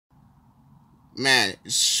Man,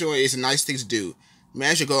 it sure is a nice thing to do.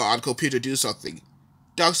 Man should go on the computer to do something.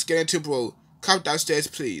 Dogs, get into bro. Come downstairs,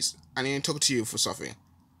 please. I need to talk to you for something.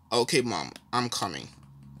 Okay, Mom, I'm coming.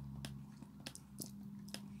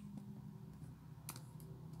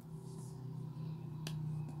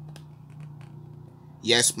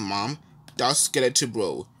 Yes, Mom. Dogs, get into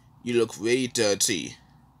bro. You look really dirty.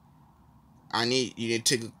 You need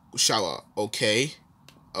to take a shower, okay?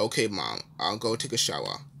 Okay, Mom. I'll go take a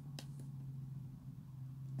shower.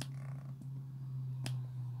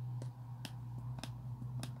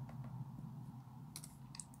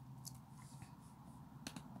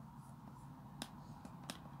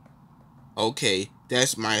 Okay,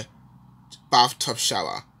 that's my bathtub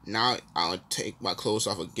shower. Now I'll take my clothes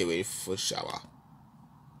off and get ready for the shower.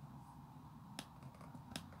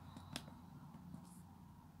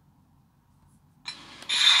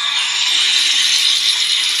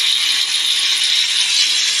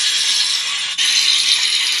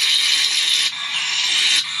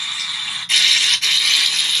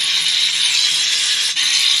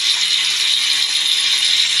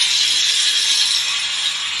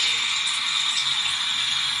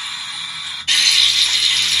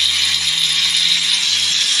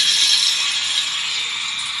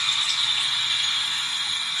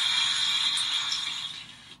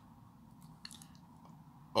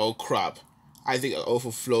 Oh crap, I think I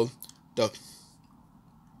overflowed the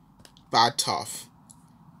bathtub.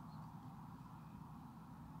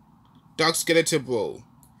 Dog skeleton bro,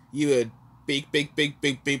 you in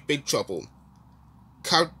big trouble.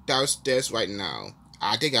 Come downstairs right now.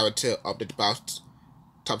 I think I will tear up the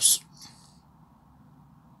bathtub.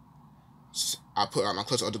 I put on my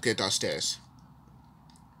clothes to get downstairs.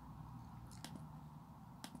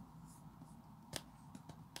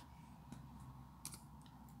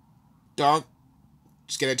 Dog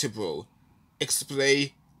skeleton bro,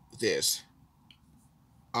 explain this.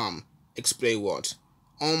 Explain what?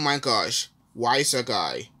 Oh my gosh, why is that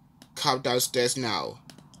guy? Come downstairs now.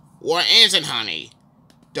 What is it, honey?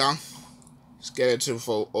 Dog skeleton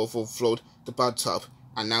bro overflowed the bathtub,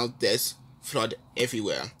 and now there's flood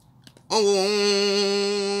everywhere. Oh,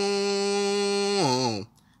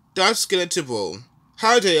 dog skeleton bro,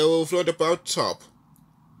 how did you overflow the bathtub?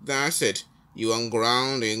 That's it. You are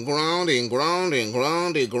grounding for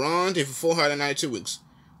 492 weeks.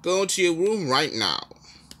 Go to your room right now.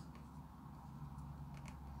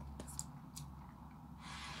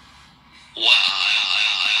 Wow.